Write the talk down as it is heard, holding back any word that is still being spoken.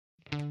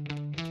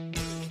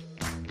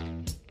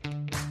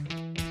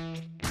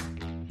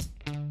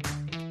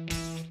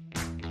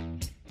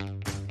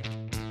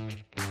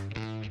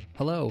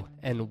Hello,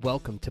 and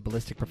welcome to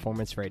Ballistic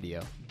Performance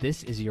Radio.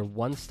 This is your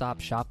one-stop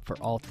shop for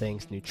all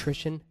things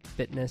nutrition,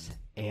 fitness,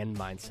 and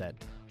mindset.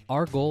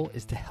 Our goal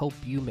is to help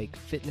you make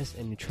fitness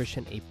and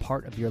nutrition a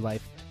part of your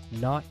life,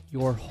 not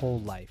your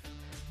whole life.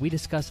 We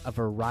discuss a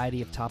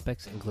variety of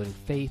topics, including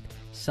faith,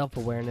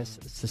 self-awareness,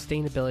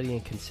 sustainability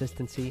and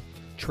consistency,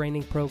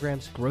 training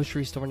programs,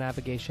 grocery store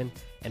navigation,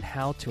 and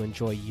how to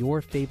enjoy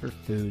your favorite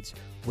foods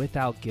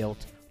without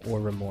guilt or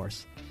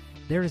remorse.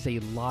 There is a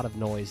lot of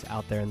noise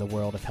out there in the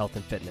world of health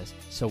and fitness,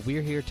 so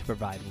we're here to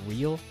provide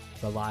real,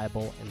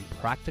 reliable, and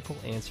practical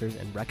answers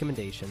and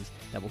recommendations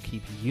that will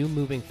keep you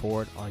moving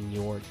forward on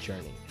your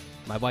journey.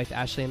 My wife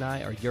Ashley and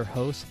I are your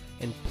hosts,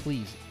 and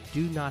please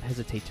do not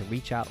hesitate to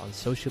reach out on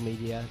social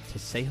media to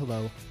say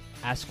hello,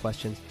 ask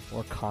questions,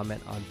 or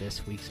comment on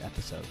this week's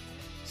episode.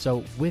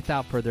 So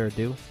without further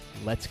ado,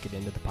 let's get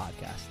into the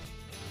podcast.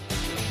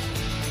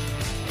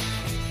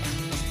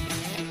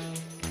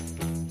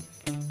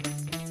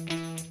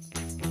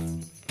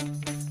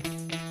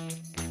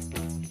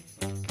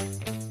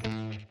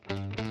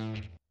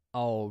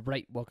 All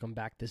right, welcome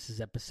back. This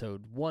is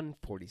episode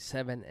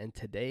 147, and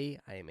today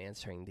I am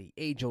answering the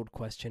age-old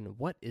question,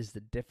 what is the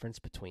difference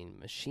between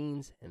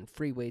machines and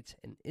free weights,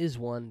 and is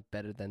one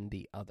better than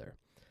the other?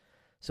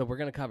 So we're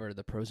going to cover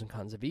the pros and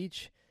cons of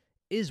each.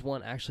 Is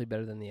one actually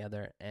better than the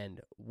other,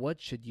 and what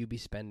should you be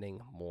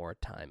spending more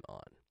time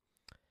on?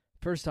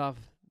 First off,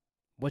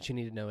 what you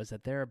need to know is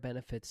that there are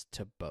benefits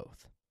to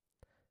both.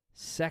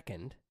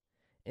 Second,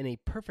 in a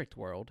perfect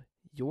world,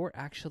 you're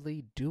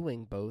actually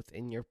doing both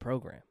in your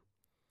program.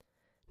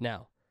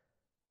 Now,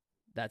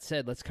 that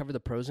said, let's cover the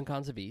pros and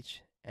cons of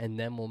each, and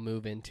then we'll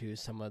move into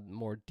some of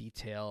more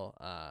detail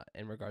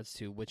in regards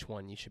to which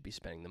one you should be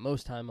spending the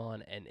most time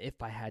on, and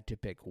if I had to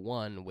pick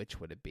one, which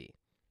would it be?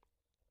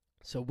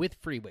 So with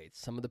free weights,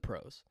 some of the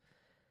pros,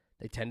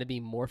 they tend to be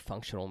more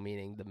functional,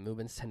 meaning the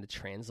movements tend to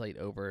translate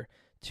over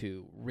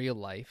to real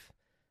life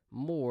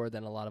more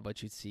than a lot of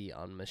what you'd see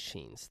on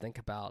machines. Think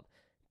about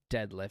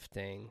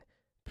deadlifting,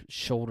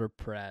 shoulder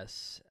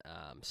press,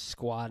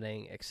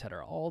 squatting,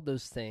 etc. All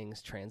those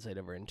things translate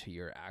over into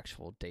your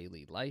actual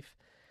daily life.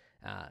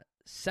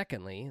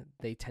 Secondly,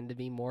 they tend to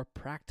be more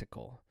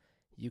practical.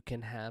 You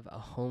can have a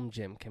home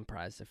gym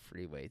comprised of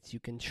free weights. You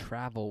can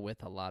travel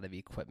with a lot of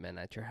equipment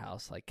at your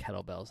house like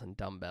kettlebells and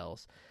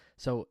dumbbells.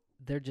 So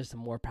they're just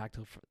more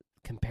practical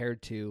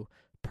compared to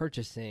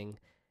purchasing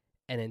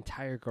an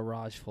entire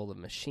garage full of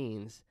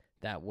machines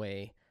that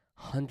weigh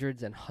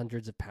hundreds and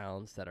hundreds of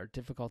pounds, that are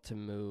difficult to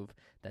move,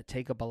 that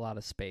take up a lot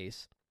of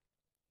space.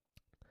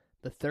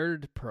 The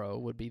third pro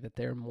would be that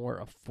they're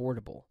more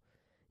affordable.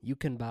 You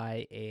can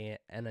buy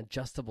an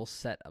adjustable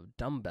set of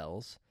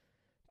dumbbells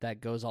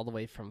that goes all the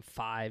way from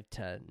 5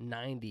 to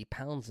 90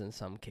 pounds in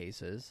some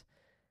cases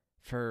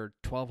for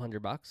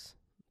 $1,200,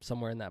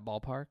 somewhere in that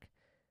ballpark,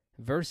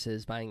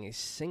 versus buying a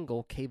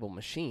single cable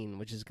machine,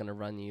 which is going to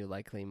run you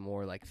likely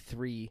more like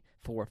 $3,000,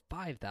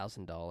 $4,000,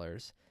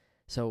 $5,000.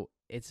 So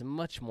it's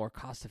much more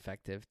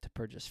cost-effective to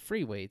purchase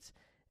free weights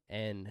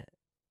and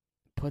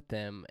put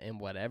them in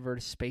whatever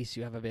space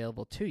you have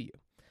available to you.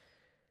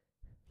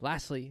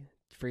 Lastly,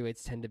 free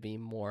weights tend to be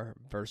more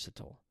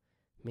versatile,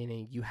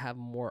 meaning you have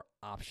more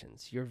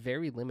options. You're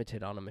very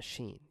limited on a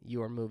machine.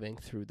 You are moving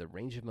through the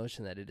range of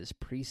motion that it is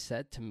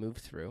preset to move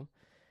through,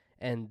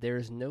 and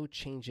there's no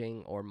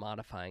changing or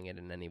modifying it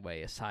in any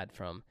way aside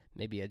from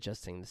maybe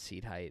adjusting the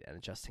seat height and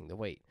adjusting the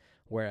weight.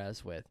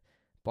 Whereas with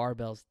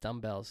barbells,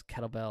 dumbbells,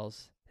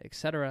 kettlebells,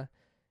 etc.,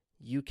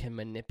 you can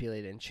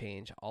manipulate and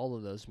change all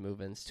of those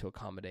movements to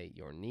accommodate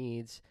your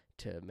needs,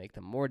 to make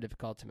them more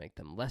difficult, to make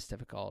them less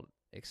difficult,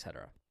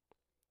 etc.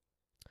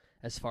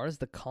 As far as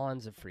the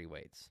cons of free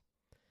weights,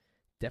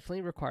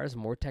 definitely requires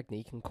more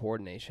technique and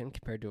coordination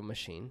compared to a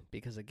machine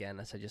because, again,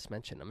 as I just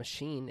mentioned, a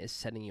machine is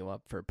setting you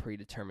up for a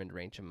predetermined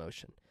range of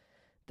motion.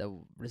 The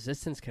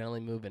resistance can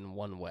only move in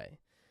one way.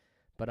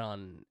 But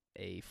on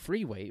a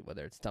free weight,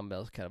 whether it's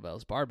dumbbells,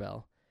 kettlebells,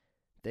 barbell,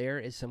 there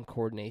is some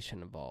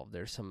coordination involved.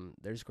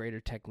 There's greater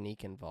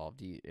technique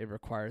involved. It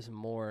requires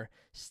more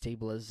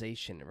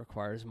stabilization. It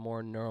requires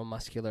more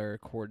neuromuscular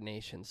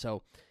coordination.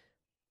 So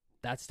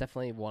that's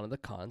definitely one of the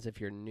cons. If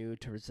you're new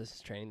to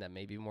resistance training, that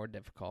may be more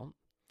difficult.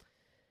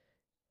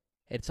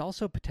 It's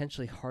also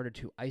potentially harder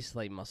to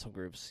isolate muscle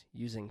groups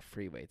using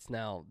free weights.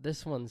 Now,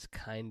 this one's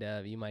kind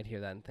of, you might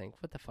hear that and think,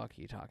 what the fuck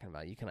are you talking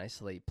about? You can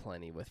isolate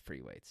plenty with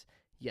free weights.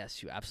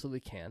 Yes, you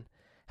absolutely can.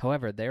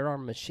 However, there are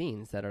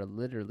machines that are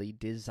literally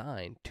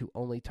designed to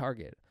only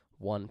target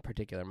one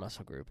particular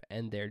muscle group,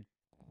 and they're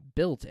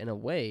built in a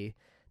way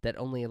that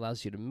only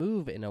allows you to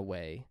move in a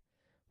way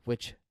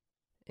which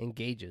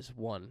engages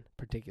one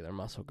particular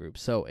muscle group.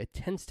 So it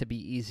tends to be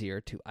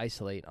easier to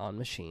isolate on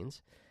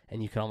machines,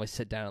 and you can always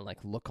sit down and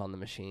look on the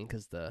machine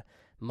because the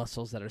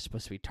muscles that are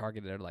supposed to be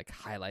targeted are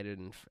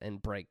highlighted in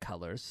bright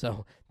colors.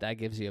 So that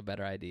gives you a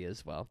better idea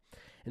as well.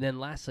 And then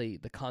lastly,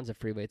 the cons of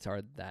free weights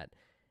are that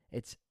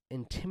it's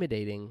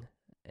intimidating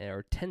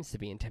or tends to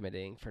be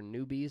intimidating for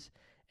newbies.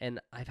 And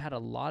I've had a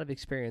lot of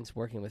experience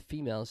working with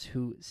females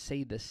who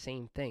say the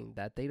same thing,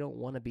 that they don't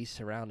want to be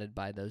surrounded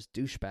by those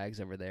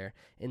douchebags over there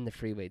in the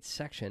free weights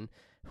section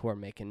who are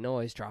making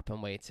noise,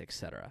 dropping weights,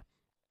 etc.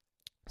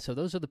 So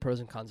those are the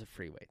pros and cons of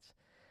free weights.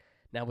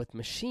 Now with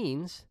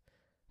machines,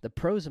 the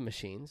pros of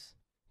machines,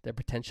 they're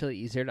potentially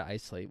easier to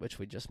isolate, which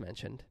we just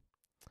mentioned.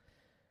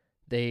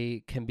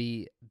 They can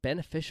be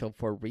beneficial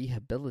for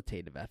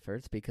rehabilitative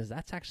efforts because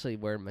that's actually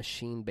where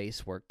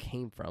machine-based work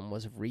came from,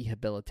 was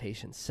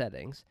rehabilitation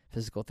settings,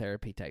 physical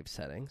therapy type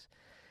settings.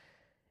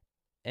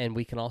 And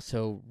we can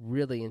also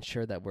really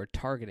ensure that we're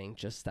targeting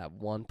just that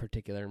one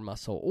particular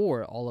muscle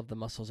or all of the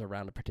muscles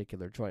around a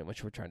particular joint,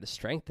 which we're trying to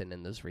strengthen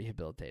in those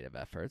rehabilitative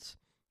efforts.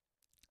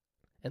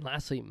 And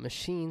lastly,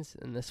 machines,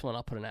 and this one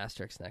I'll put an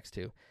asterisk next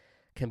to,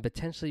 can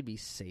potentially be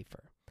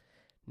safer.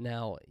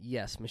 Now,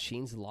 yes,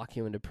 machines lock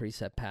you into a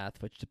preset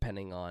path, which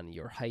depending on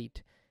your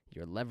height,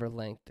 your lever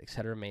length,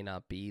 etc., may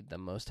not be the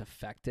most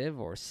effective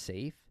or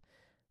safe.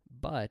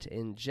 But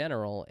in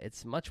general,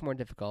 it's much more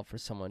difficult for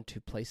someone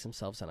to place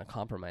themselves in a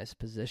compromised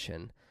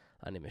position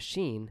on a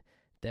machine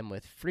than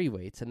with free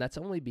weights. And that's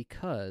only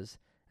because,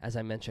 as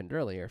I mentioned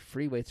earlier,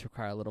 free weights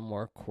require a little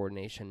more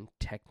coordination,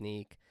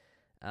 technique,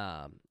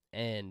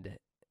 and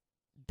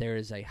there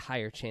is a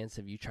higher chance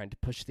of you trying to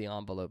push the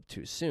envelope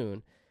too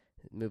soon,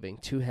 moving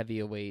too heavy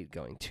a weight,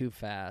 going too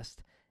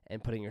fast,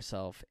 and putting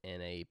yourself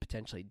in a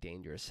potentially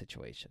dangerous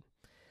situation.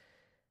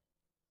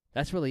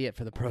 That's really it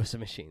for the pros of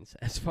machines.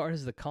 As far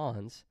as the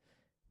cons,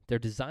 they're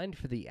designed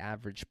for the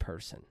average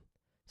person.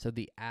 So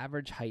the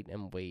average height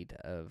and weight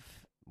of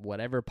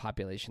whatever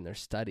population they're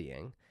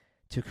studying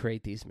to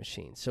create these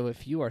machines. So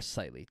if you are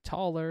slightly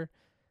taller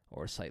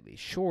or slightly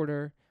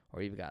shorter,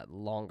 or you've got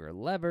longer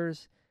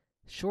levers,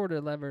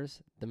 shorter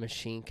levers, the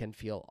machine can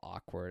feel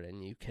awkward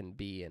and you can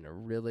be in a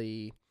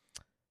really,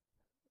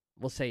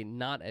 we'll say,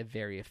 not a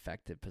very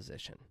effective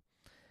position.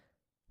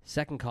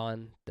 Second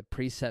con, the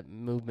preset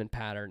movement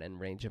pattern and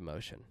range of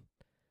motion.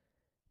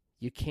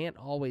 You can't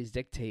always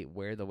dictate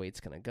where the weight's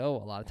going to go.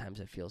 A lot of times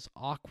it feels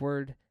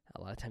awkward.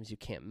 A lot of times you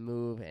can't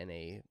move in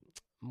a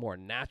more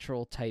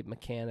natural type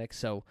mechanic.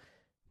 So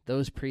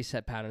those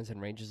preset patterns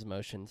and ranges of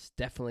motions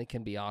definitely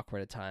can be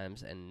awkward at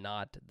times and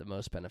not the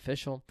most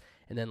beneficial.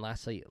 And then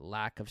lastly,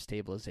 lack of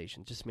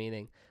stabilization, just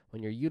meaning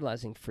when you're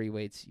utilizing free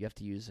weights, you have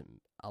to use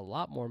a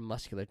lot more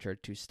musculature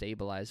to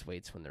stabilize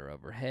weights when they're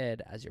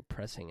overhead, as you're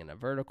pressing in a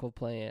vertical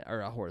plane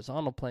or a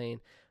horizontal plane,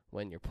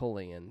 when you're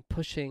pulling and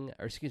pushing,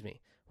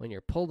 when you're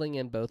pulling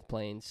in both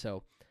planes.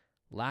 So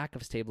lack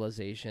of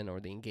stabilization or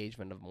the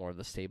engagement of more of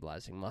the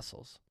stabilizing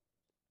muscles.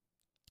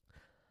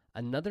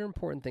 Another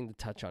important thing to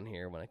touch on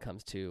here when it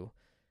comes to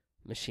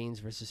machines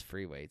versus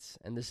free weights,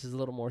 and this is a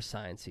little more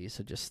sciencey,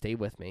 so just stay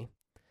with me,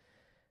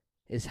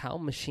 is how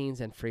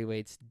machines and free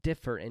weights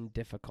differ in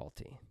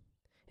difficulty.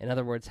 In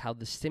other words, how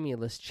the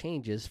stimulus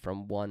changes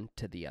from one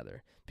to the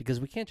other, because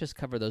we can't just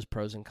cover those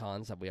pros and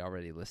cons that we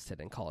already listed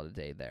and call it a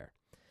day there.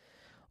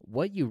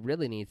 What you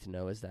really need to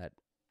know is that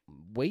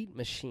weight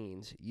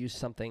machines use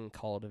something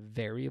called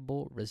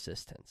variable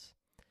resistance,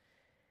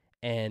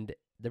 and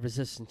the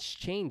resistance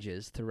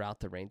changes throughout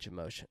the range of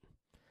motion.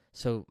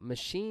 So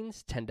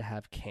machines tend to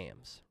have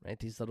cams, right?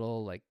 These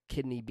little like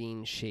kidney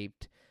bean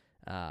shaped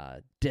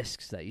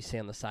discs that you see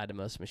on the side of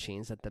most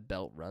machines that the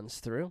belt runs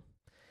through.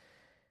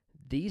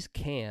 These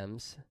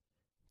cams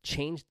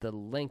change the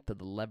length of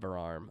the lever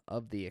arm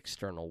of the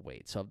external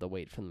weight, so of the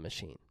weight from the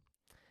machine.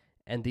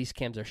 And these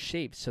cams are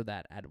shaped so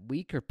that at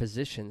weaker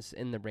positions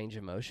in the range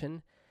of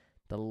motion,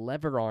 the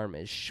lever arm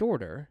is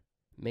shorter,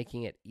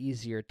 making it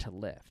easier to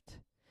lift.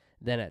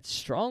 Then at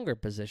stronger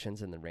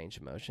positions in the range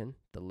of motion,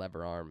 the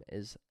lever arm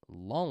is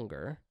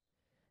longer,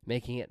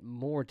 making it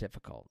more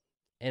difficult.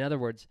 In other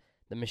words,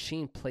 the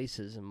machine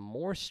places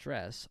more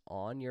stress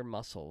on your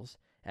muscles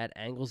at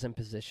angles and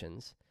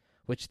positions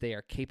which they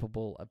are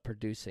capable of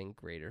producing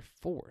greater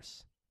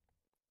force.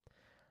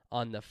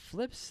 On the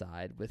flip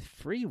side, with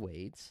free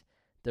weights,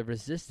 the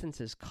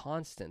resistance is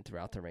constant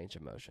throughout the range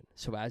of motion.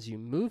 So as you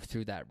move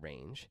through that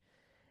range,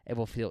 it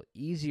will feel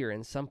easier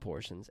in some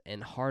portions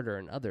and harder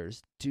in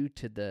others due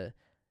to the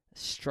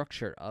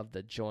structure of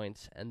the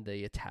joints and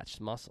the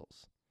attached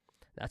muscles.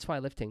 That's why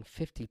lifting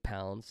 50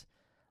 pounds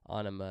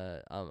on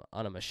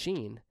a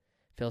machine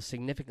feels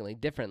significantly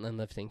different than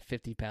lifting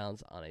 50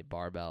 pounds on a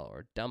barbell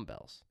or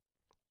dumbbells.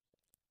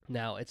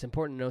 Now, it's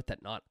important to note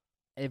that not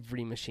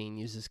every machine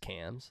uses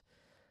cams.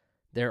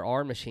 There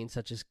are machines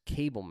such as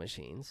cable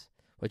machines,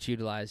 which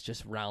utilize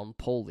just round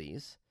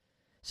pulleys.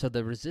 So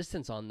the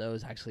resistance on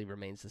those actually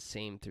remains the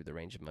same through the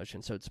range of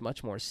motion. So it's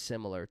much more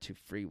similar to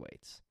free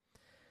weights.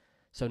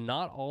 So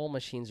not all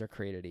machines are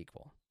created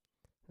equal.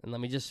 And let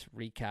me just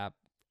recap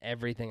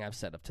everything I've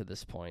said up to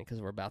this point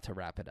because we're about to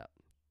wrap it up.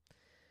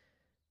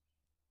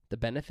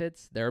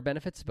 There are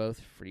benefits to both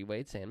free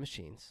weights and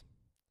machines.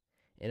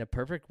 In a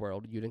perfect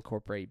world, you'd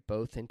incorporate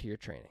both into your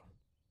training.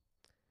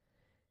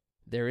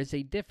 There is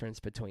a difference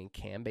between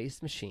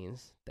cam-based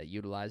machines that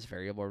utilize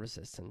variable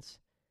resistance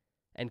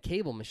and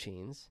cable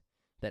machines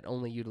that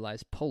only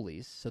utilize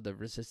pulleys, so the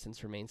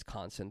resistance remains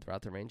constant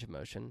throughout the range of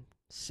motion,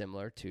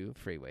 similar to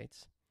free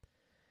weights.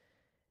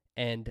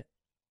 And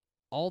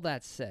all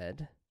that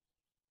said,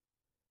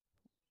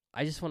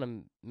 I just want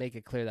to make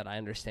it clear that I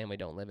understand we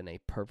don't live in a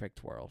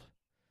perfect world.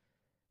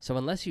 So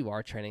unless you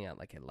are training at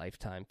like a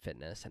Lifetime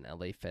Fitness, an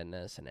LA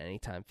Fitness, and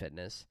Anytime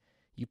Fitness,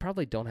 you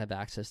probably don't have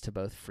access to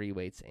both free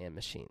weights and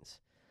machines.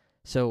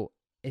 So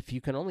if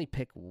you can only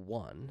pick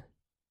one,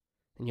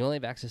 and you only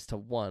have access to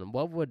one,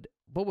 what would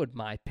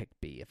my pick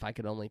be if I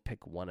could only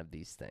pick one of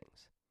these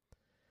things?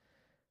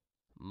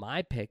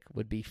 My pick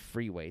would be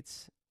free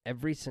weights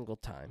every single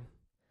time,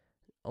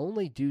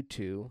 only due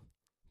to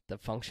the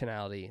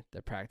functionality,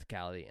 the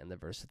practicality, and the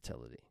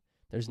versatility.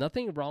 There's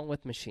nothing wrong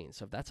with machines.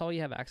 So if that's all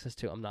you have access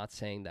to, I'm not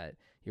saying that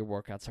your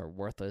workouts are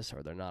worthless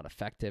or they're not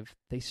effective.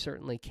 They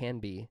certainly can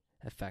be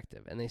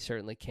effective, and they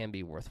certainly can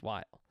be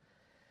worthwhile.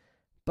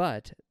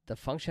 But the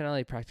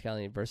functionality,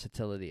 practicality, and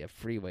versatility of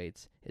free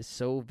weights is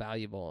so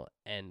valuable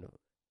and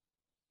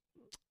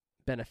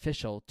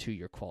beneficial to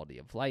your quality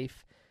of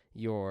life,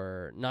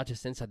 your not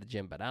just inside the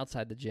gym, but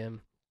outside the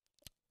gym,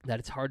 that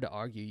it's hard to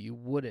argue you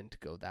wouldn't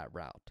go that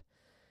route.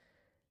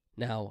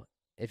 Now,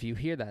 if you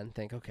hear that and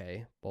think,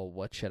 okay, well,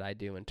 what should I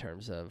do in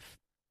terms of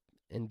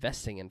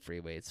investing in free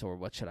weights, or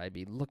what should I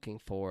be looking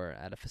for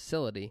at a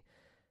facility?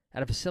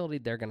 At a facility,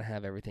 they're going to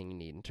have everything you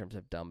need in terms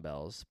of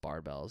dumbbells,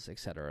 barbells,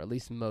 etc. At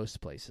least most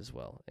places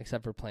will,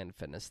 except for Planet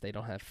Fitness. They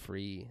don't have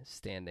free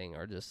standing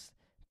or just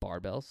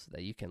barbells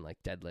that you can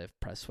like deadlift,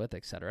 press with,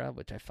 etc.,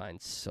 which I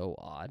find so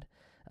odd.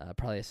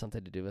 Probably has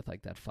something to do with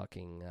like that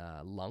fucking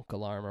lunk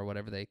alarm or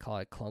whatever they call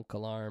it, clunk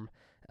alarm.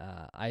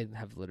 I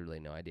have literally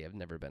no idea. I've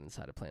never been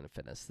inside of Planet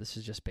Fitness. This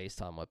is just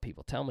based on what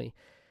people tell me.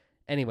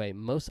 Anyway,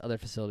 most other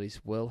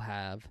facilities will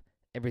have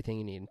everything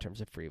you need in terms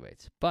of free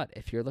weights. But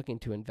if you're looking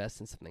to invest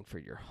in something for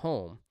your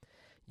home,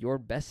 your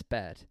best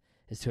bet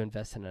is to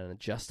invest in an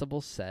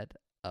adjustable set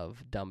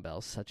of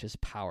dumbbells such as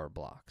power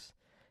blocks.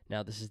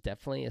 Now, this is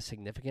definitely a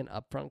significant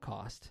upfront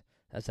cost.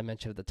 As I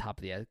mentioned at the top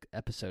of the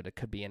episode, it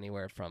could be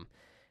anywhere from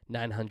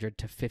 $900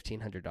 to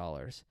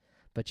 $1,500.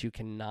 But you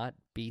cannot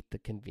beat the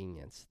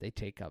convenience. They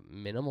take up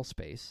minimal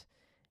space,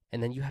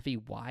 and then you have a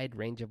wide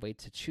range of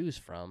weights to choose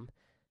from.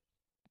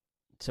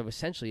 So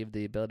essentially, you have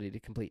the ability to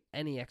complete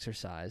any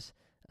exercise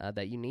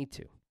that you need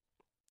to.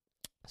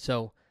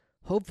 So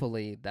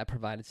hopefully that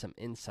provided some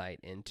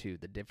insight into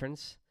the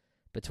difference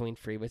between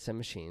free weights and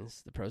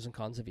machines, the pros and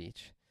cons of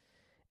each,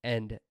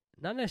 and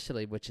not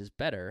necessarily which is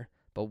better,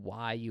 but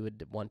why you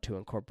would want to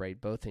incorporate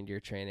both into your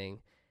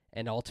training,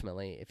 and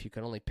ultimately, if you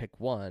could only pick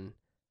one,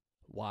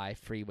 why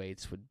free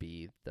weights would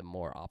be the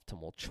more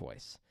optimal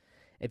choice.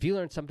 If you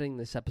learned something in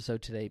this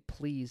episode today,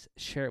 please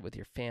share it with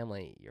your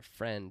family, your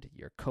friend,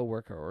 your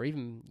coworker, or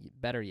even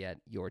better yet,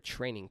 your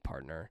training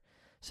partner,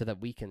 so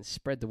that we can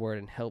spread the word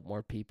and help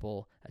more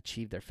people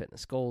achieve their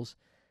fitness goals.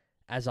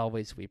 As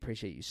always, we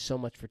appreciate you so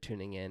much for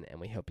tuning in, and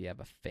we hope you have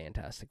a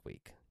fantastic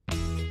week.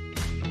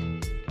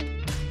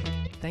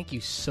 Thank you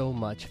so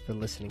much for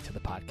listening to the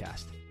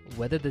podcast.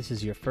 Whether this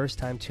is your first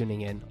time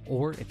tuning in,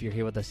 or if you're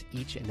here with us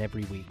each and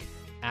every week,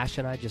 Ash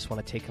and I just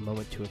want to take a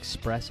moment to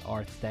express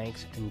our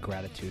thanks and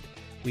gratitude.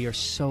 We are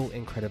so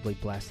incredibly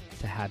blessed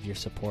to have your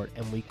support,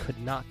 and we could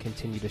not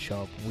continue to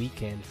show up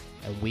week in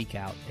and week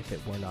out if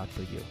it were not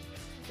for you.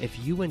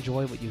 If you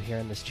enjoy what you hear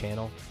on this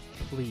channel,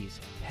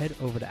 please head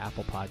over to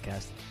Apple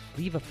Podcasts,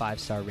 leave a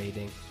 5-star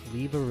rating,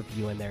 leave a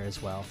review in there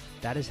as well.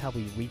 That is how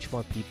we reach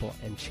more people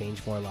and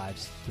change more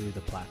lives through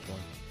the platform.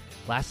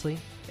 Lastly,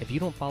 if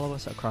you don't follow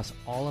us across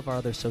all of our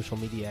other social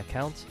media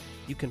accounts,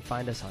 you can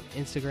find us on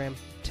Instagram,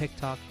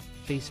 TikTok,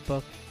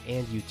 Facebook,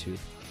 and YouTube.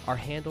 Our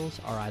handles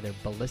are either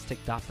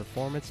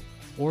ballistic.performance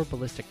or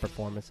ballistic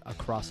performance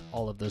across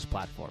all of those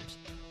platforms.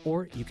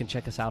 Or you can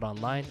check us out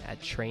online at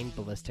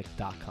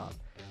trainballistic.com.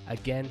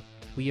 Again,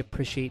 we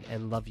appreciate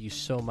and love you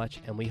so much,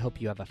 and we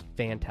hope you have a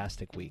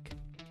fantastic week.